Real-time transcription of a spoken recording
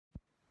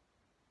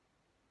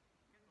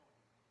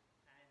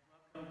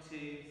To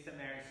St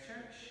Mary's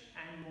Church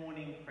and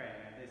morning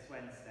prayer this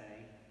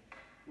Wednesday.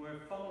 We're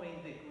following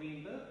the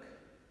Green Book,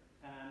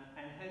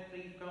 and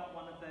hopefully you've got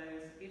one of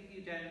those. If you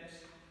don't,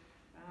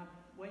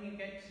 when we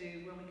get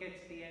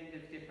to the end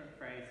of different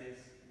phrases,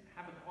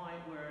 have a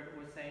quiet word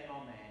or say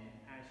Amen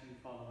as you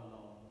follow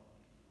along.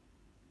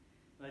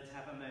 Let's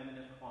have a moment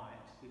of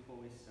quiet before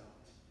we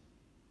start.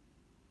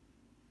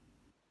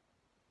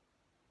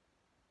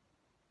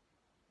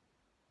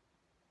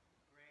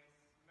 Grace,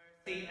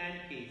 mercy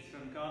and peace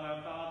from God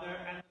our Father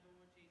and the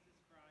Lord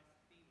Jesus Christ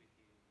be with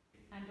you,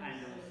 and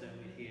also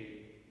with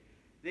you.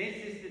 This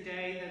is the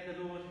day that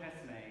the Lord has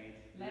made.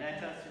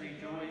 Let us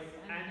rejoice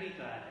and be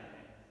glad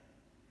in it.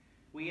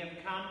 We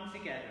have come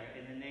together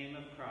in the name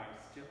of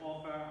Christ to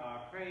offer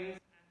our praise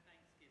and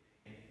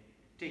thanksgiving,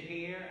 to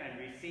hear and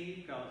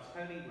receive God's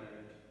holy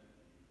word,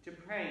 to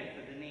pray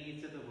for the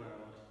needs of the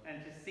world,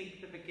 and to seek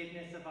the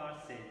forgiveness of our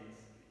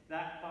sins,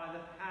 that by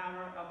the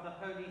power of the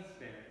Holy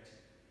Spirit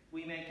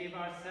we may give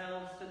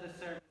ourselves to the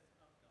service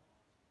of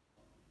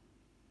God.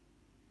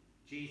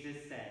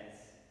 Jesus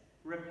says,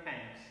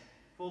 "Repent,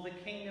 for the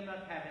kingdom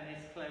of heaven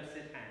is close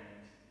at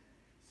hand.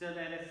 So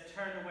let us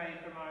turn away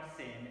from our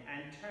sin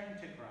and turn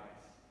to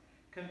Christ,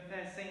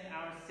 confessing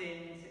our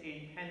sins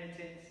in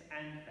penitence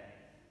and faith.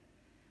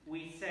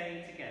 We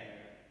say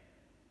together,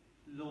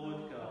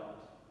 Lord God,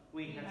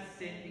 we have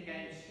sinned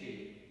against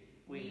you.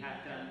 We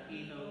have done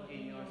evil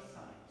in your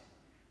sight.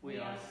 We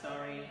are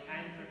sorry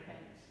and repent.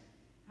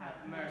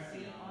 Have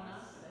mercy on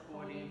us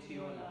according to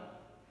your love.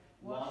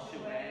 Wash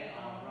away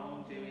our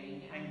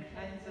wrongdoing and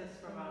cleanse us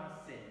from our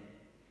sin.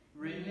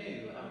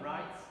 Renew a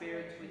right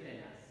spirit within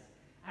us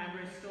and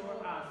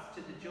restore us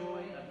to the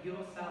joy of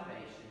your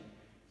salvation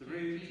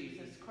through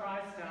Jesus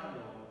Christ our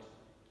Lord.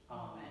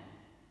 Amen.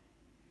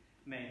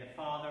 May the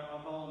Father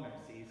of all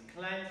mercies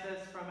cleanse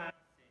us from our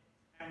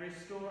sins and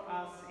restore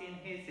us in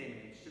his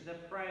image to the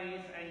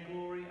praise and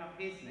glory of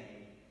his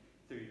name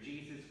through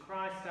Jesus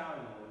Christ our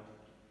Lord.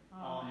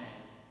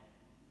 Amen.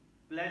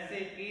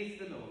 Blessed is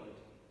the Lord,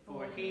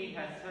 for he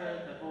has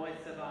heard the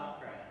voice of our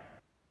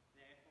prayer.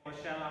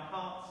 Therefore shall our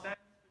hearts stand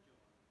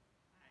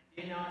for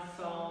joy, and in our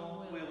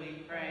song will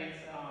we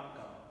praise our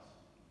God.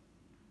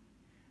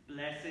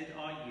 Blessed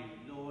are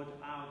you, Lord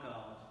our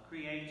God,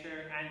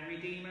 creator and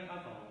redeemer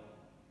of all.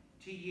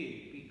 To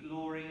you be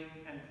glory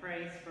and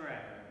praise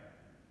forever.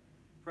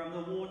 From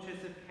the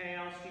waters of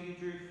chaos you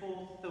drew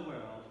forth the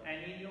world,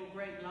 and in your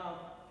great love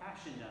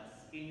fashioned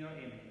us in your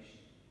image.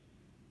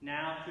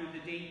 Now through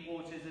the deep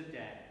waters of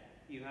death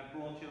you have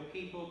brought your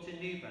people to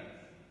new birth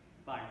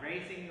by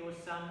raising your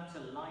Son to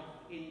life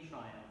in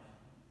triumph.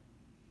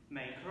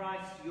 May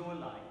Christ, your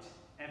light,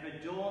 ever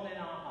dawn in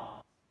our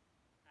hearts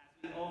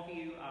as we offer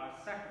you our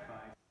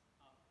sacrifice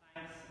of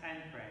thanks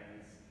and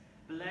praise.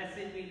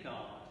 Blessed be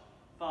God,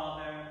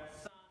 Father,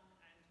 Son,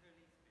 and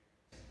Holy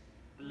Spirit.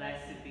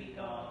 Blessed be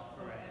God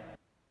forever.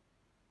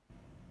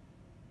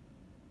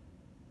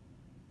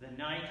 The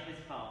night has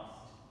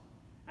passed,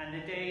 and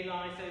the day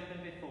lies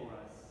open before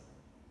us.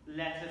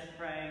 Let us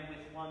pray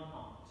with one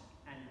heart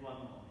and one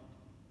mind.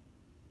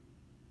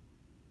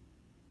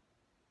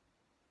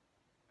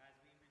 As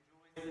we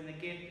rejoice in the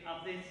gift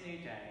of this new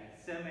day,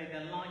 so may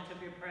the light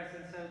of your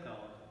presence, O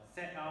God,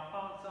 set our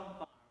hearts on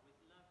fire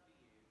with love for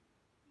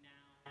you,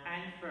 now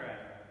and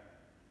forever.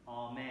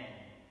 Amen.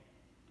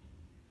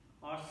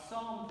 Our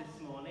psalm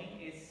this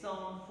morning is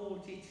Psalm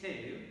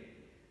 42,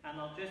 and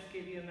I'll just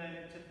give you a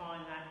moment to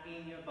find that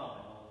in your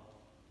Bible.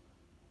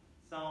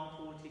 Psalm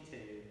 42.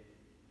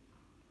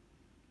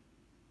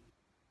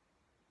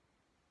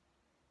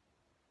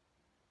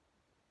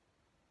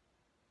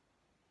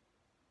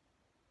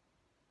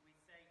 We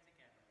say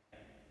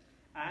together,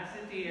 as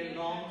the deer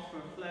longs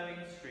for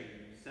flowing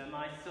streams, so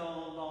my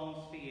soul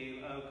longs for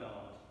you, O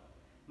God.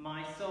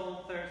 My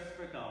soul thirsts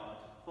for God,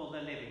 for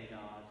the living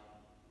God.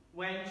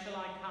 When shall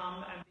I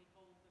come and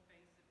behold the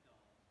face of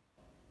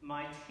God?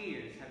 My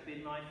tears have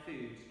been my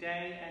food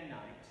day and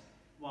night,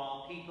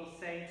 while people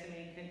say to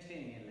me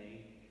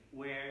continually,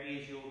 where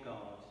is your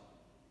God?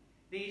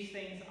 These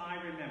things I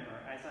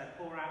remember as I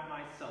pour out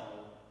my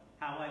soul,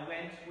 how I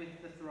went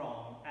with the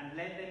throng and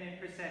led them in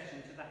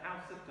procession to the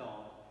house of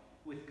God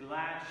with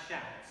glad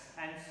shouts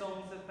and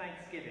songs of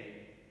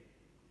thanksgiving,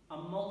 a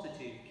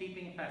multitude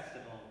keeping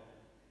festival.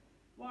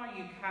 Why are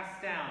you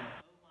cast down,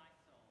 O my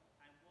soul,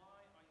 and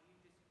why are you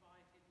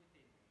disquieted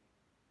within me?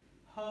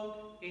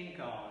 Hope in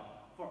God,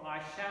 for I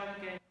shall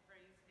again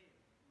praise him,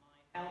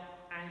 my help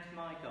and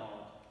my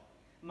God.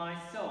 My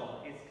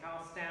soul is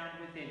cast down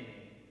within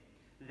me.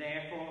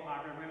 Therefore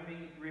I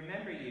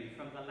remember you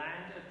from the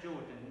land of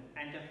Jordan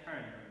and of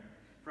Hermon,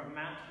 from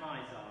Mount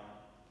Mizar.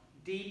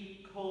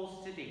 Deep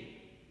calls to deep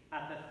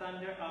at the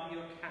thunder of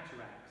your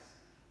cataracts.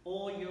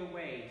 All your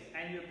waves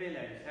and your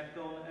billows have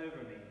gone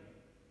over me.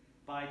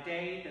 By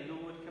day the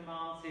Lord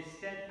commands his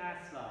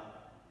steadfast love,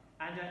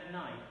 and at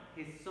night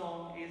his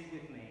song is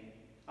with me,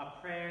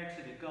 a prayer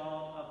to the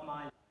God of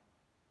my life.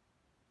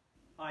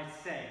 I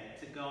say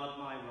to God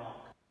my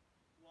rock,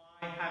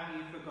 why have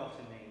you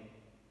forgotten me?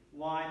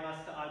 Why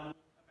must I walk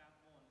about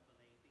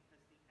mournfully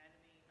because the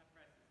enemy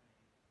oppresses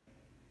me?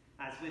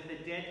 As with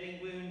a deadly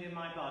wound in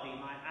my body,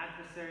 my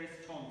adversaries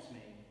taunt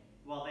me,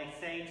 while they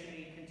say to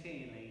me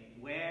continually,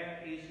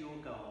 "Where is your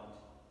God?"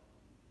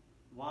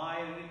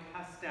 Why are you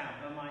cast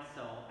down, O my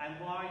soul, and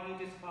why are you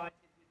disquieted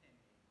within me?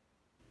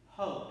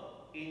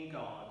 Hope in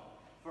God,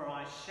 for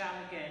I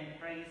shall again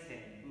praise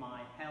him,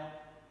 my help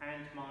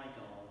and my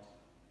God.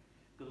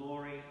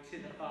 Glory to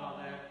the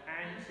Father,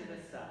 and to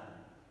the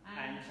Son,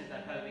 and to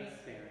the Holy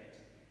Spirit,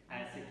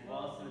 as it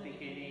was in the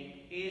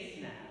beginning, is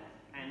now,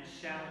 and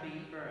shall be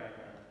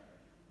forever.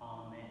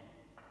 Amen.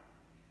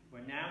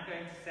 We're now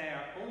going to say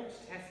our Old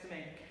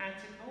Testament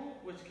canticle,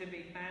 which can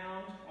be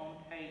found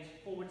on page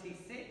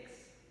 46.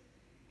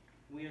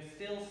 We are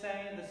still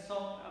saying the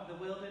Song of the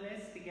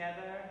Wilderness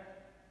together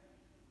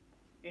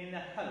in the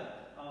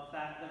hope of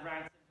that the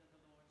ransomed of the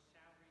Lord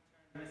shall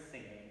return with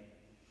singing.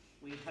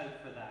 We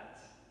hope for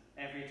that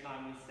every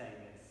time we say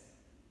this.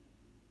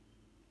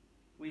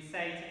 We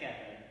say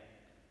together,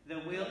 "The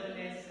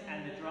wilderness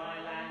and the dry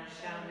land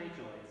shall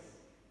rejoice.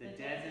 The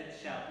desert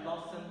shall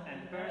blossom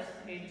and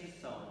burst into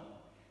song.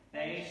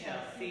 They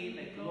shall see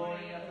the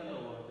glory of the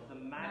Lord, the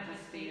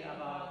majesty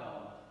of our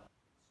God.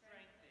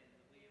 Strengthen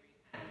the weary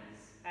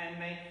hands and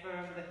make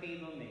firm the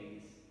feeble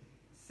knees.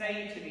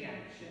 Say to the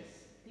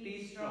anxious,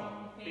 be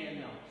strong, fear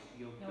not.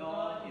 Your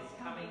God is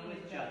coming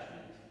with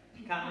judgment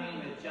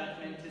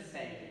to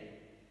save you.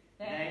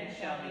 Then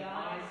shall the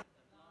eyes of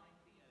the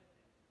blind be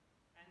opened,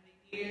 and the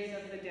ears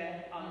of the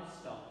deaf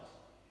unstopped.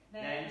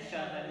 Then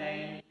shall the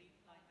lame leap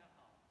like a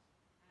hart,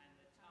 and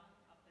the tongue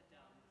of the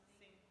dumb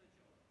sing for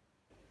joy.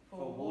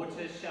 For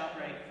waters shall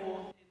break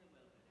forth in the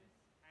wilderness,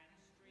 and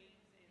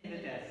streams in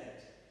the desert.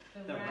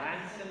 The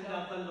ransomed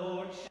of the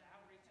Lord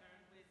shall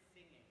return with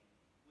singing,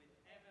 with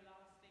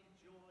everlasting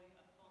joy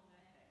upon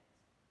their heads.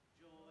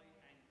 Joy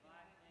and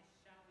gladness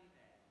shall be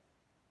theirs,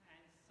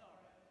 and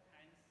sorrow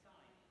and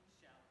sighing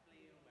shall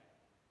flee away.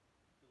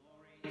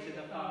 Glory to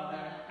the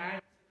Father,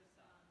 and to the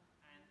Son,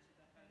 and to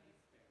the Holy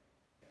Spirit,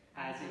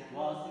 as it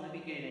was in the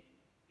beginning,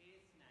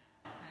 is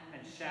now,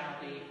 and shall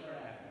be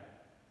forever.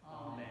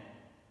 Amen.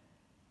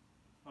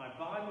 My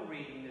Bible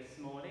reading this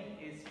morning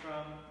is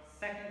from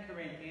 2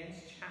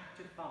 Corinthians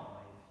chapter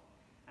 5.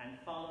 And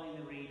following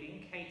the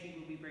reading, Katie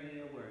will be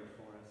bringing a word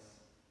for us.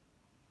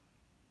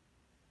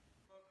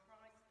 For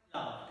Christ's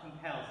love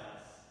compels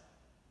us,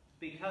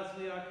 because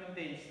we are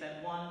convinced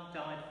that one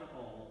died for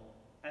all,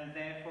 and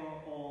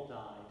therefore all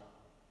died.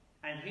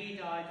 And he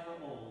died for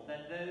all,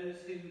 that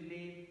those who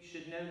live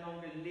should no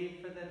longer live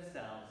for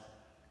themselves,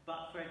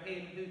 but for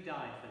him who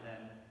died for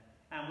them,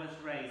 and was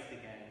raised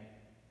again.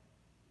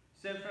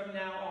 So from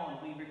now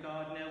on we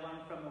regard no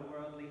one from a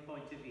worldly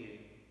point of view.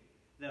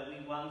 Though we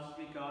once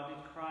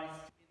regarded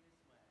Christ in this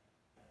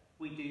way,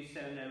 we do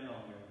so no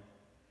longer.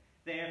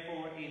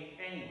 Therefore, if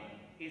anyone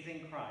is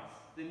in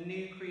Christ, the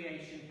new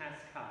creation has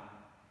come.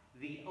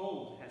 The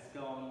old has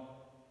gone,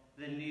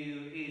 the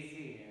new is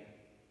here.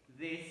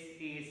 This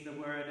is the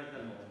word of the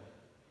Lord.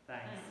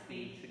 Thanks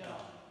be to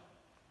God.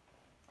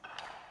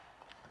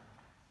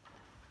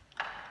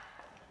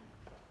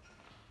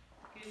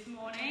 Good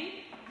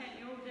morning. I hope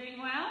you're all doing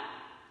well.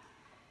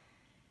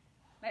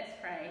 Let's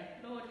pray.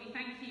 Lord, we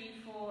thank you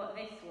for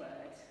this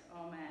word.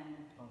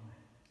 Amen.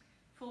 Amen.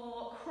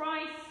 For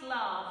Christ's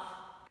love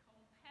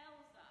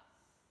compels us.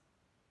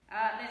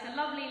 There's a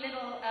lovely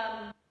little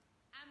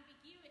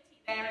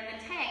ambiguity there in the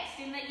text,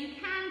 in that you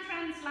can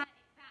translate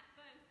that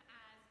both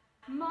as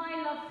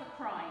my love for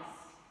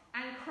Christ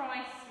and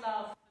Christ's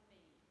love for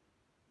me.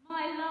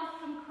 My love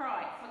for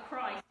Christ is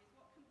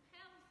what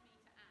compels me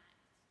to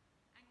act,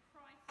 and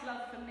Christ's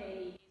love for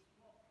me is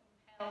what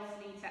compels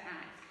me to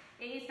act.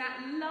 It is that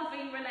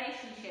loving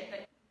relationship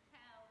that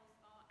compels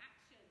our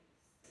actions.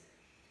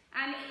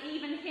 And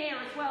even here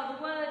as well, the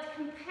word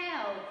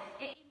compel,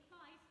 it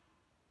implies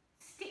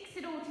sticks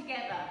it all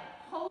together,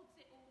 holds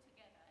it all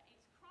together.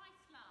 It's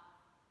Christ's love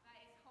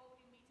that is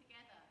holding me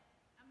together.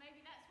 And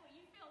maybe that's what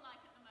you feel like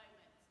at the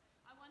moment.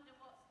 I wonder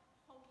what's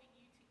holding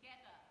you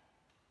together.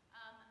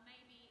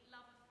 Maybe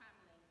love of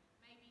family,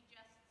 maybe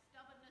just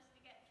stubbornness to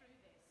get through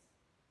this.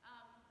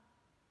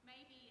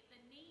 Maybe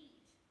the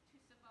need to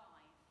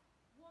survive.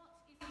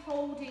 What is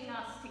holding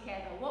us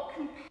together? What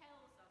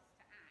compels us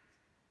to act?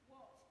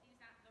 What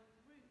is at the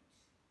root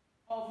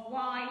of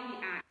why we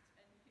act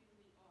and who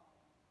we are?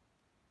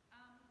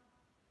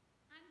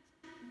 And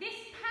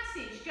this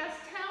passage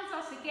just tells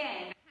us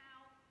again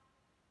how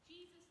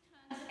Jesus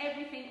turns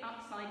everything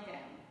upside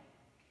down.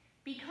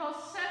 Because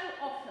so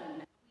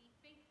often we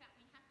think that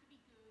we have to be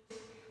good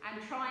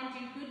and try and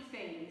do good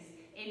things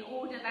in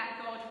order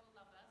that God will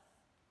love us.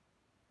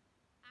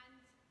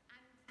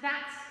 And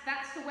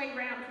that's the way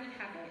round we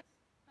have it.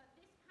 But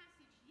this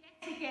passage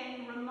yet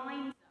again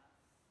reminds us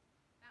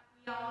that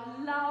we are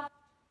loved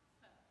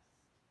first.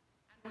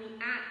 And we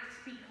act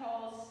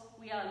because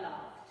we are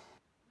loved.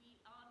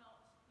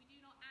 We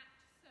do not act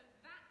so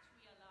that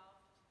we are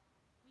loved.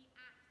 We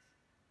act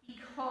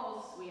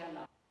because we are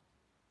loved.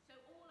 So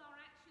all our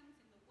actions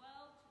in the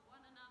world to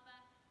one another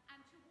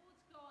and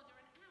towards God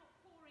are an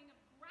outpouring of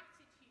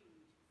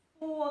gratitude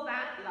for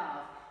that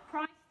love.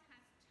 Christ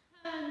has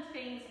turned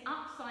things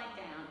upside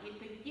down. It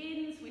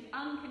begins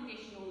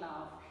unconditional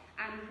love,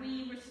 and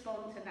we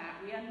respond to that.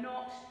 We are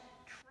not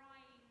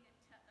trying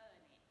to earn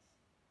it.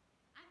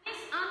 And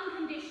this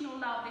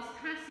unconditional love, this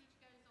passage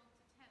goes on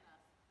to tell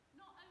us,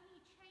 not only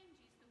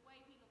changes the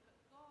way we look at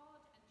God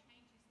and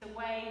changes the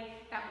way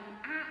that we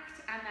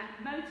act, and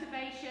that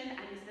motivation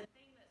and is the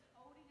thing that's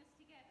holding us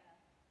together,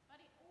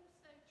 but it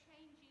also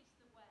changes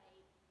the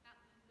way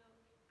that we look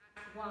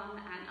at one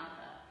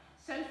another.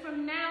 So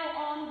from now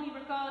on, we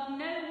regard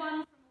no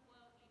one from a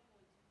worldly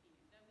point of view.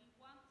 Though we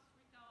once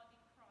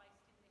regarded Christ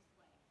in this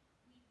way,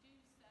 we do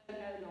so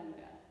no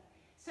longer.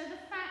 So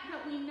the fact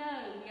that we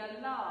know we are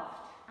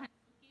loved and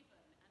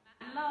forgiven, and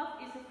that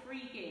love is a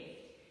free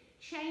gift,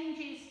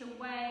 changes the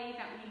way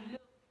that we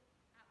look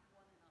at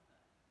one another.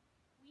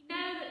 We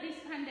know that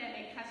this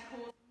pandemic has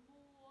caused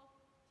more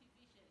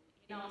division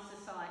in our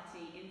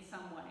society in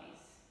some ways.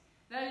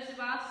 Those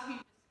of us who've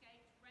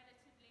escaped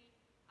relatively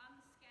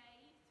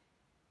unscathed,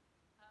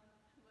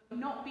 who have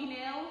not been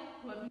ill,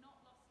 who have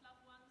not lost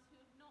loved ones, who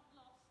have not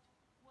lost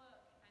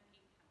work and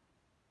income.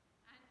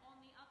 And on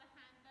the other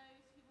hand,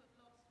 those who have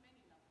lost many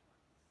loved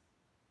ones,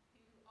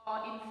 who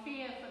are in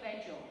fear for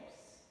their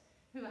jobs,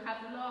 who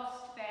have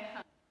lost their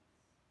homes.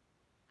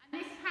 And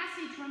this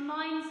passage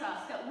reminds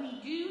us that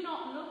we do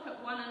not look at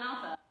one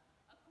another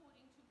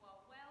according to our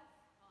wealth,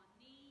 our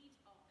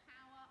need, our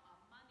power,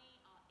 our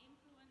money, our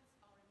influence,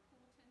 our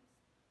importance.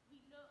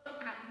 We look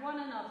at one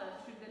another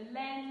through the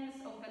lens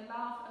of the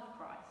love of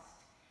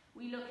Christ.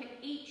 We look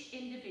at each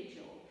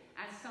individual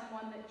as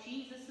someone that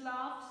Jesus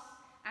loves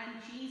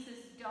and Jesus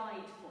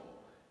died for.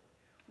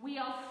 We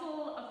are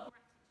full of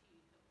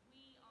gratitude that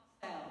we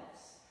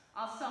ourselves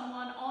are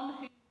someone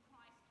on whom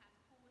Christ has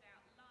poured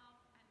out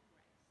love and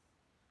grace.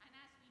 And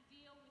as we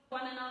deal with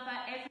one another,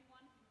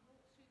 everyone who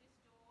walks through this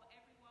door,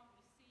 everyone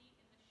we see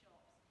in the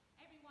shops,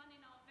 everyone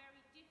in our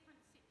very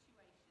different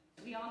situations,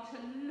 we are to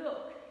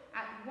look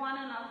at one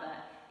another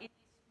in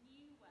this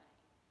new way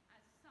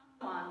as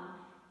someone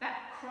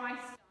that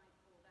Christ died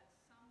for, that's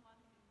someone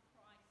whom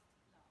Christ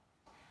loved.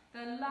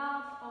 The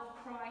love of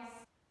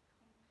Christ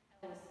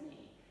compels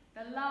me.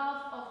 The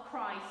love of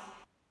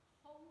Christ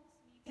holds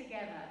me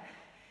together,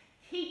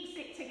 keeps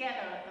it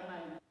together at the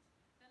moment.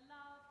 The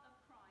love of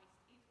Christ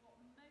is what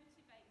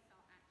motivates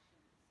our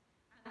actions.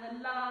 And the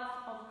love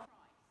of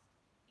Christ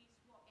is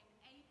what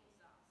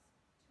enables us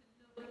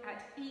to look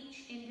at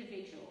each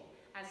individual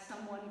as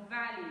someone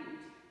valued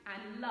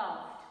and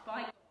loved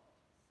by God,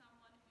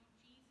 someone who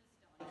Jesus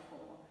died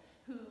for,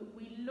 who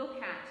we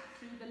look at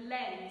through the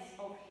lens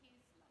of his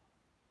love.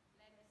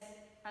 Let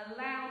us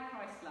allow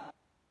Christ's love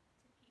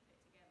to keep it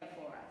together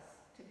for us,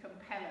 to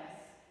compel us,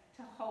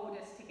 to hold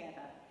us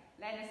together.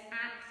 Let us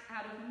act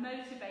out of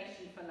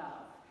motivation for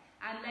love,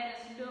 and let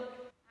us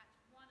look at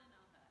one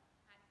another,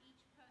 at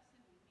each person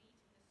we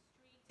meet in the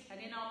street and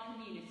in our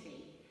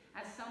community,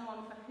 as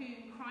someone for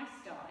whom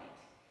Christ died,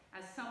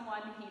 as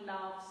someone he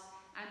loves,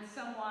 and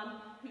someone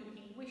who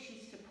he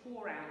wishes to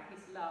pour out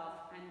his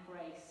love and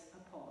grace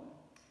upon.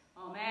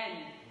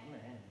 Amen.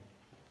 Amen.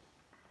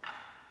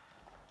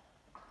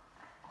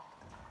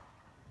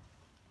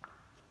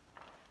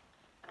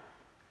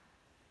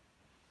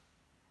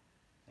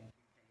 Thank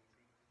you,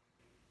 Katie.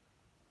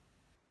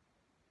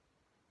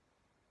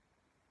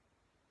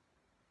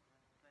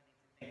 Plenty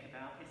to think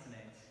about, isn't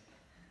it?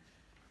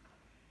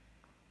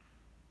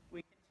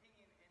 We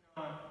continue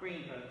in our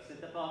green books at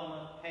the bottom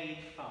of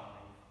page 5.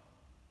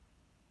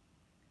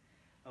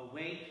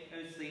 Awake,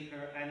 O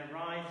sleeper, and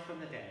arise from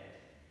the dead,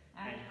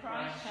 And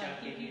Christ shall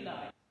give you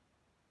light.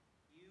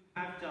 You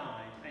have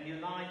died, and your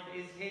life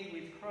is hid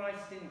with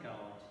Christ in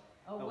God.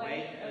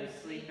 Awake, O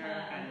sleeper,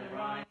 and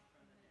arise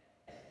from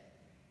the dead.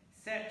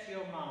 Set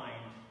your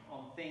mind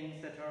on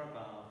things that are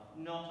above,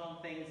 not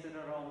on things that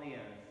are on the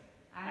earth.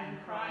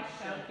 And Christ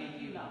shall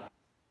give you light.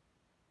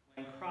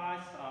 When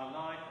Christ our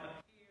life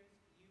appears,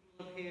 you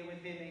will appear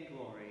with him in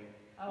glory.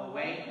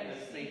 Awake,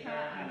 O sleeper,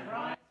 and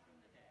arise from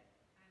the dead.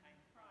 And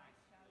Christ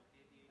shall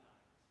give you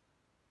light.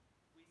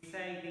 We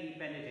say the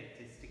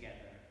Benedictus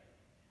together.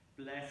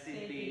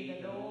 Blessed be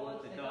the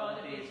Lord, the God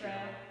of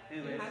Israel,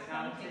 who has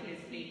come to his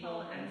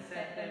people and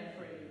set them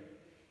free.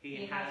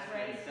 He has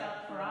raised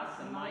up for us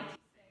a mighty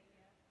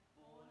Saviour,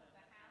 born of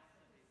the house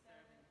of his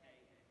servant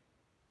David.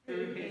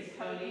 Through his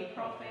holy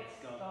prophets,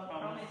 God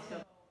promised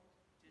of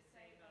old to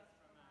save us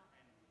from our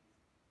enemies,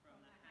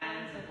 from the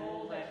hands of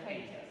all that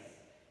hate us,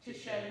 to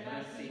show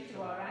mercy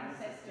to our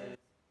ancestors,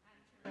 and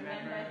to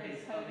remember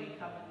his holy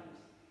covenant.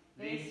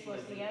 This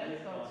was the oath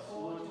God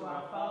swore to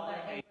our father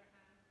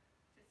Abraham,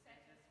 to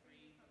set us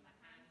free from the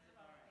hands of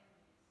our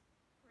enemies,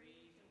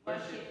 free to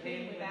worship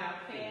him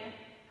without fear,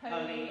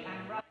 holy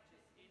and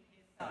righteous in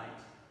his sight,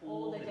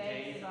 all the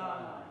days of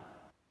our life.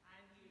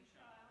 And you,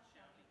 child,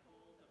 shall be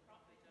called the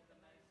prophet of the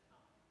Most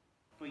High.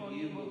 For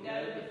You will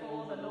go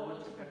before the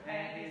Lord to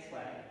prepare his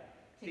way,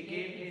 to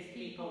give his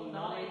people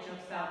knowledge of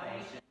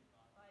salvation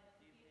by the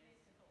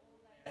forgiveness of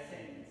all their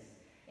sins,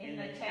 in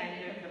the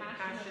tender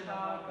compassion of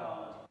our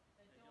God.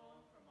 The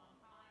dawn from on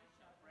high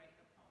shall break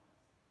upon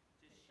us,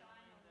 to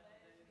shine on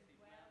those who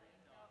dwell in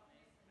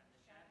darkness and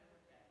the shadow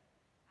of death,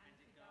 and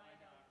to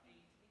guide our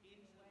feet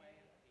into the way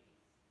of peace.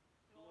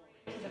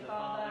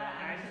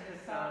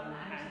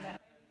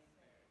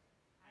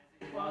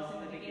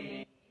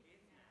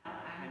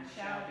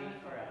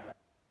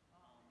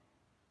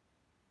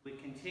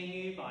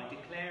 continue by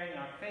declaring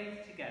our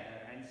faith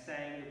together and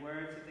saying the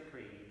words of the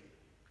Creed.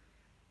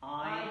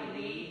 I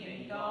believe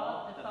in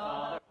God, the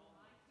Father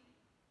Almighty,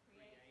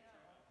 creator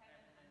of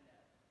heaven and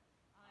earth.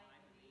 I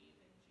believe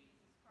in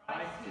Jesus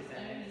Christ, his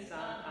only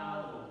Son,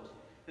 our Lord,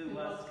 who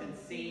was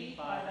conceived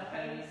by the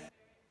Holy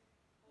Spirit,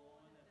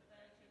 born of the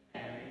Virgin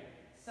Mary,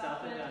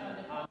 suffered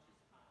under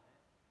Pontius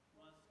Pilate,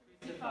 was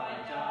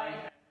crucified,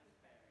 died, and was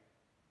buried.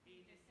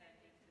 He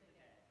descended to the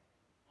dead.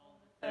 On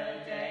the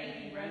third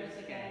day he rose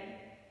again.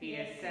 He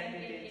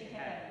ascended into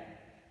heaven.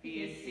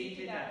 He is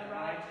seated at the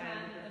right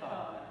hand of the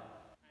Father.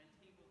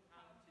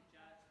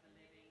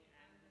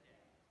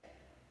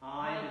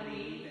 I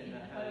believe in the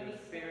Holy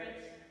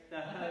Spirit,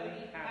 the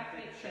Holy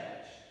Catholic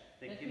Church,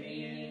 the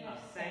communion of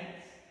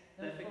saints,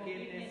 the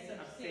forgiveness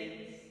of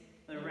sins,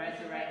 the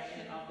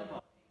resurrection of the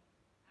body,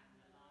 and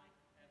the life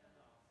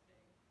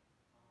everlasting.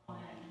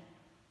 Amen.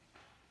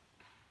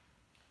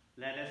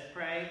 Let us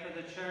pray for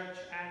the Church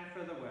and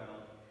for the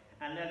world,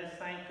 and let us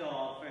thank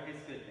God for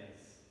his goodness.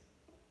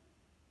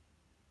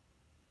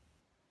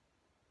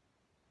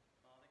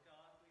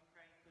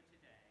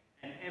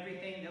 And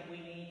everything that we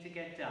need to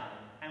get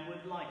done and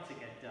would like to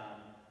get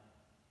done.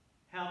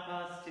 Help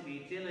us to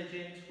be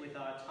diligent with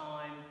our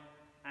time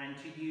and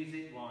to use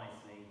it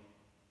wisely.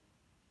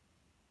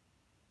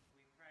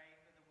 We pray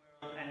for the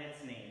world and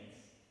its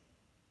needs.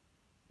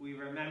 We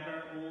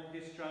remember all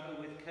who struggle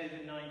with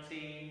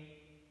COVID-19,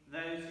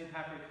 those who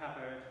have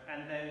recovered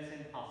and those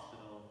in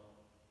hospital.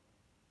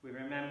 We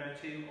remember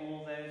too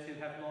all those who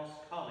have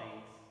lost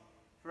colleagues,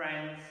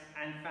 friends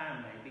and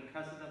family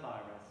because of the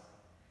virus,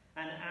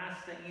 and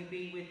ask that you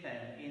be with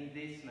them in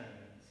this moment.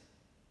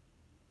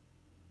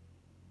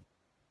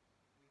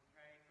 We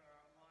pray for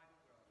our wider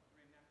world,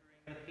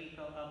 remembering the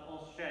people of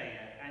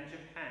Australia and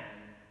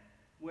Japan,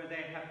 where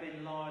there have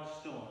been large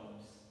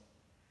storms.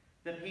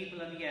 The people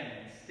of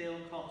Yemen,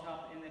 still caught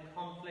up in the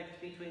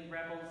conflict between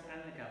rebels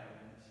and the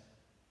government.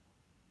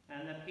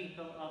 And the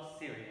people of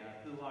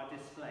Syria, who are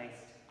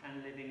displaced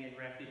and living in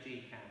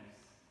refugee camps.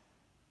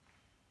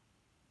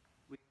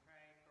 We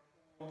pray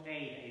for all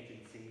aid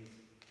agencies.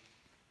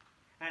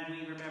 And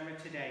we remember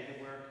today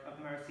the work of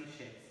mercy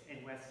ships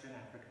in Western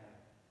Africa.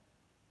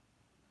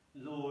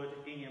 Lord,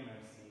 in your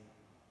mercy,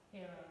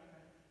 hear our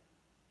prayer.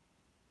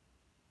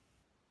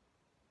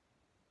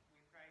 We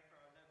pray for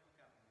our local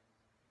government,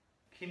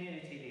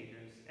 community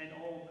leaders, and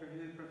all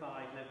who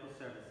provide local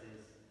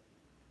services.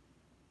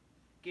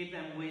 Give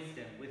them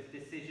wisdom with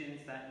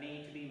decisions that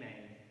need to be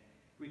made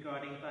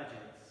regarding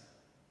budgets,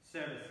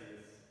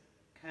 services,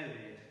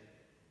 COVID,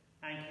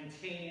 and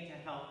continue to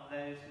help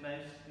those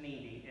most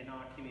needy in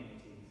our communities.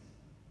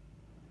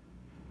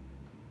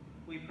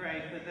 We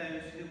pray for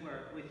those who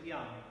work with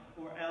young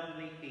or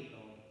elderly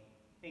people,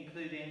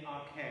 including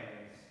our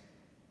carers,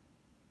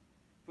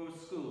 for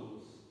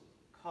schools,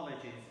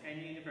 colleges,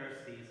 and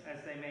universities as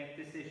they make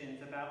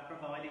decisions about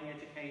providing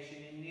education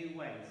in new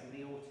ways in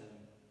the autumn,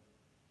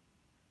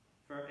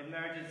 for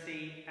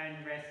emergency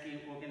and rescue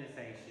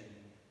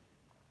organizations,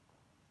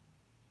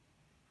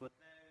 for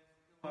those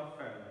who are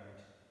furloughed,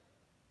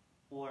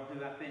 or who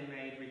have been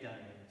made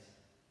redundant.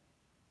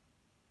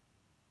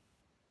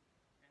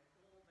 And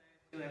all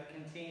those who have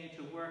continued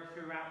to work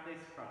throughout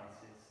this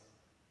crisis,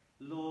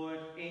 Lord,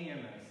 in your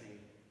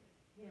mercy,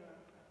 hear our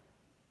prayer.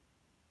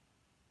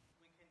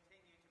 We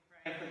continue to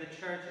pray for the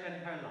Church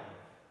and her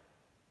life,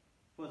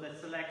 for the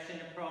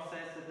selection and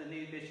process of the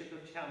new Bishop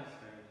of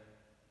Chelmsford,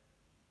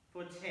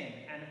 for Tim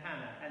and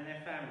Hannah and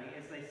their family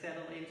as they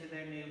settle into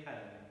their new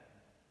home,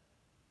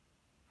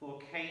 for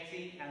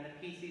Katie and the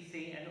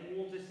PCC and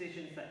all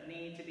decisions that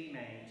need to be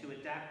made to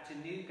adapt to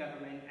new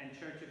government and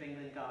Church of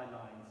England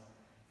guidelines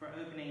for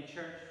opening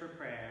church for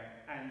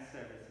prayer and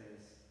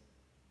services,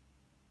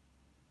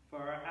 for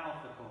our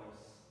Alpha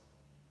course,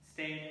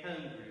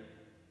 stay-at-home group,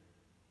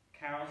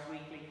 Carol's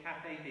weekly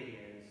cafe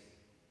videos,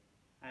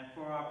 and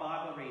for our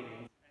Bible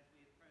readings as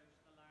we approach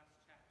the last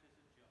chapters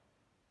of John.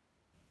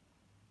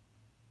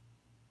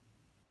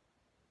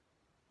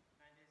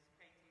 And as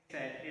Katie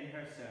said in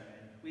her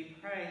sermon, we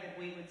pray that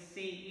we would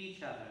see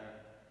each other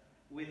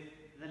with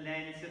the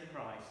lens of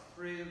Christ,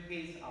 through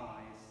his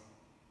eyes,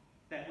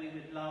 that we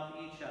would love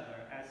each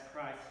other as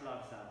Christ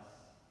loves us.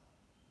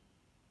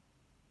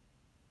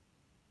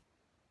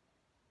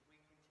 We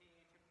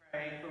continue to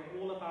pray for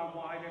all of our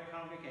wider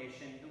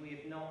congregation who we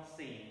have not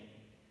seen,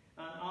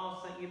 and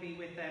ask that you be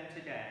with them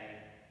today.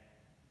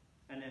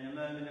 And in a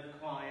moment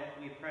of quiet,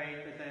 we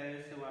pray for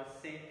those who are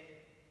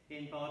sick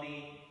in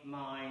body,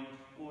 mind,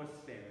 or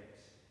spirit.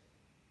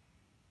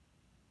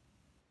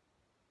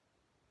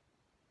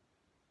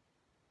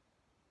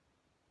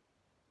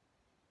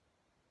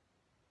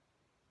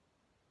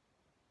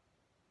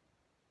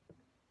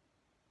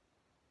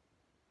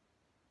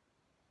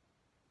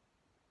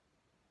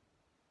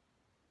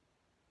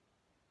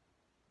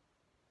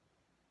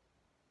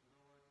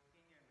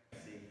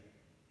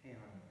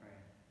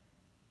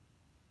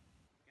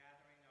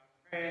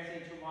 Prayers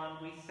into one,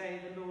 we say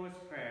the Lord's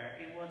Prayer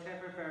in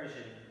whatever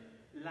version,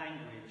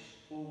 language,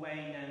 or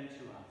way known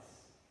to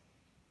us.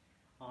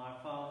 Our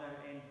Father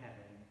in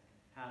heaven,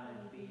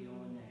 hallowed be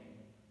your name.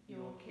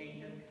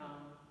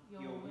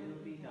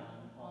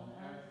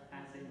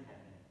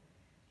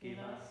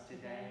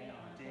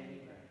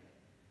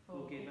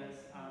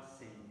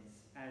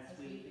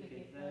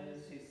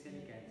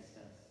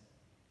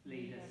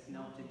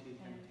 not into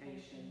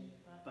temptation,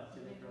 but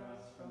deliver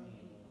us from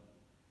evil.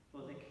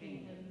 For the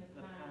kingdom,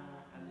 the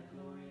power, and the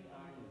glory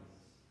are yours,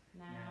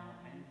 now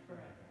and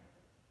forever.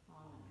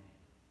 Amen.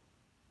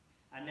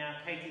 And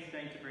now Katie's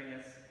going to bring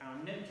us our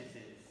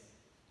notices.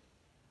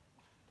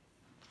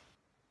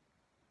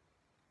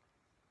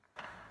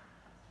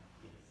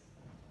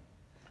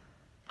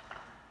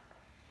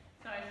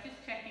 So I was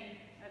just checking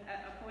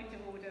a point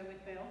of order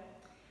with Bill.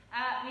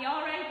 We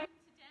are open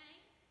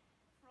today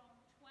from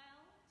 12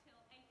 till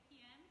 8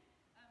 p.m.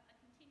 A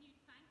continued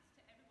thanks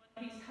to everyone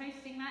who's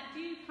hosting that.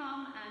 Do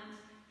come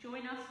and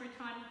join us for a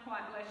time of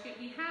quiet worship.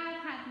 We have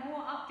had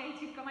more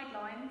updated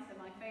guidelines, they're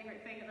my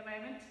favourite thing at the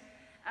moment.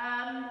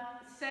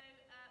 So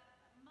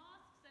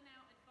masks are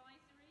now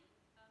advisory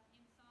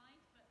inside,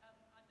 but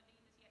I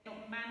believe as yet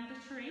not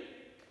mandatory.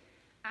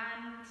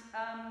 And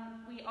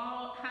we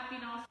have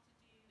been asked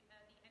to do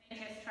the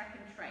NHS track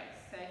and trace.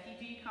 So if you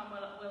do come,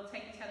 we'll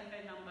take your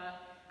telephone number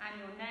and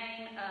your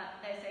name.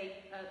 There's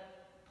a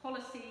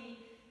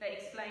policy that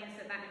explains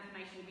that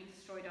information will be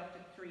destroyed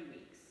after 3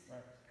 weeks.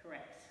 Right.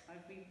 Correct.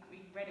 We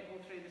read it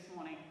all through this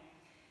morning.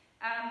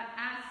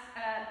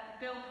 As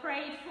Bill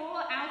prayed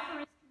for,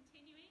 Alpha is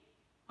continuing.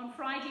 On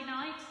Friday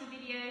night, the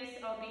videos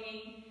are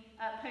being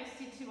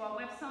posted to our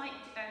website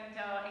and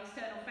our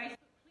external Facebook.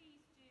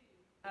 Please do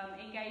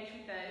engage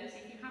with those.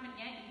 If you haven't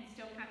yet, you can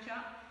still catch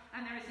up.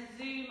 And there is a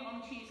Zoom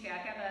on Tuesday.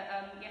 I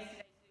gather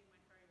yesterday's Zoom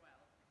went very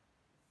well.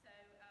 So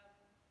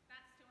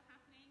that's still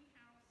happening.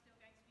 Carol's still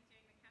going to be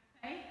doing the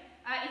cafe.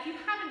 If you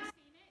haven't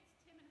seen it,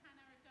 Tim and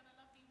Hannah have done a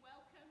lovely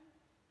welcome.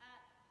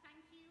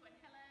 Thank you and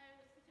hello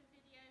sort of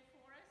video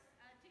for us.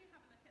 Do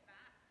have a look at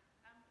that.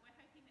 We're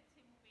hoping that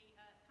Tim will be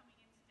coming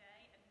in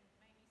today and maybe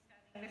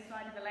standing this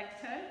side of the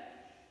lectern.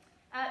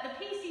 The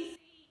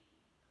PCC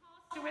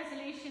passed a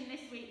resolution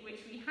this week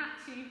which we had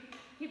to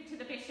give to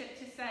the Bishop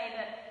to say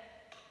that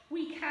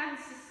we can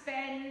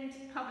suspend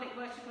public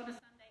worship on a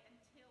Sunday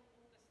until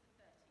August the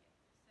 30th.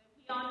 So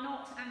we are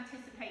not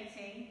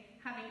anticipating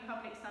having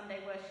public Sunday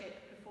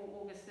worship before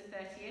August the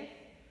 30th.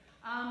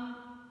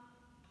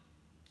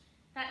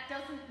 That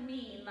doesn't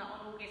mean that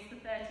on August the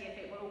 30th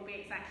it will all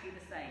be exactly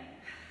the same.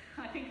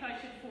 I think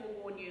I should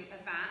forewarn you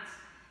of that.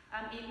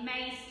 It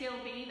may still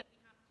be that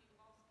we have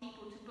to ask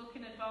people to book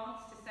in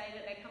advance to say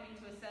that they're coming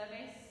to a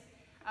service.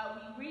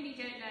 We really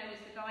don't know, as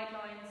the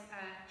guidelines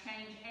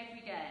change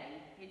every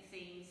day, it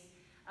seems,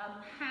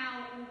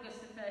 how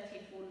August the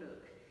 30th will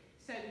look.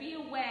 So be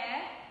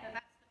aware that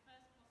that's the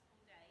first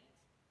possible date,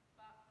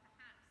 but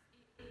perhaps,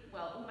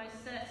 almost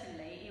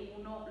certainly, it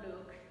will not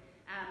look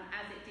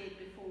as it did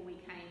before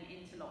we came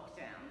into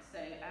lockdown. So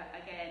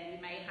again, we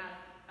may have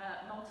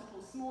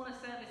multiple smaller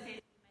services,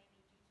 we may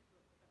need you to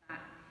book for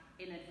that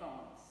in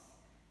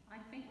advance. I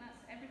think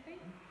that's everything.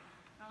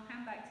 I'll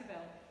hand back to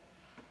Bill.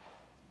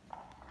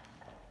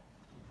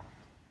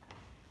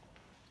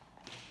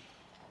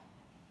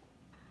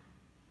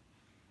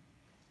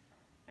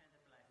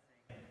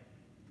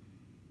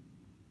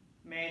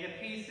 May the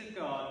peace of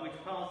God, which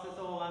passes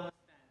all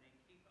understanding,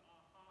 keep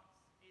our hearts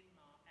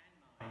and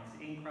minds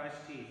in Christ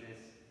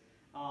Jesus.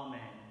 Amen.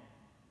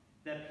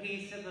 The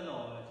peace of the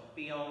Lord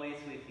be always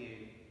with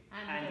you,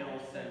 and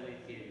also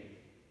with you.